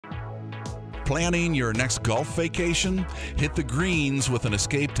Planning your next golf vacation? Hit the greens with an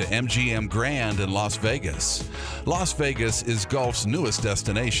escape to MGM Grand in Las Vegas. Las Vegas is golf's newest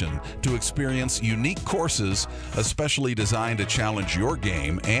destination to experience unique courses especially designed to challenge your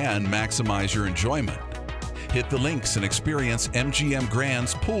game and maximize your enjoyment. Hit the links and experience MGM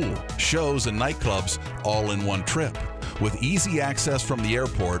Grand's pool, shows, and nightclubs all in one trip. With easy access from the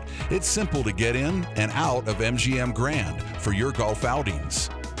airport, it's simple to get in and out of MGM Grand for your golf outings.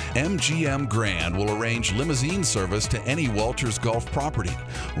 MGM Grand will arrange limousine service to any Walters Golf property,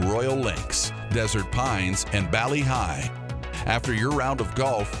 Royal Links, Desert Pines, and Bali High. After your round of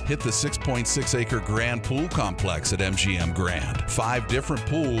golf, hit the 6.6-acre Grand Pool Complex at MGM Grand. 5 different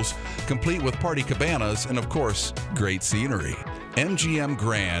pools, complete with party cabanas and, of course, great scenery. MGM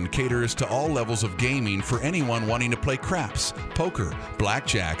Grand caters to all levels of gaming for anyone wanting to play craps, poker,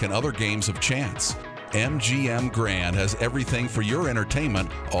 blackjack, and other games of chance. MGM Grand has everything for your entertainment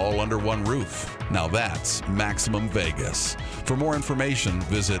all under one roof. Now that's Maximum Vegas. For more information,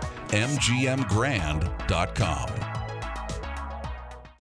 visit mgmgrand.com.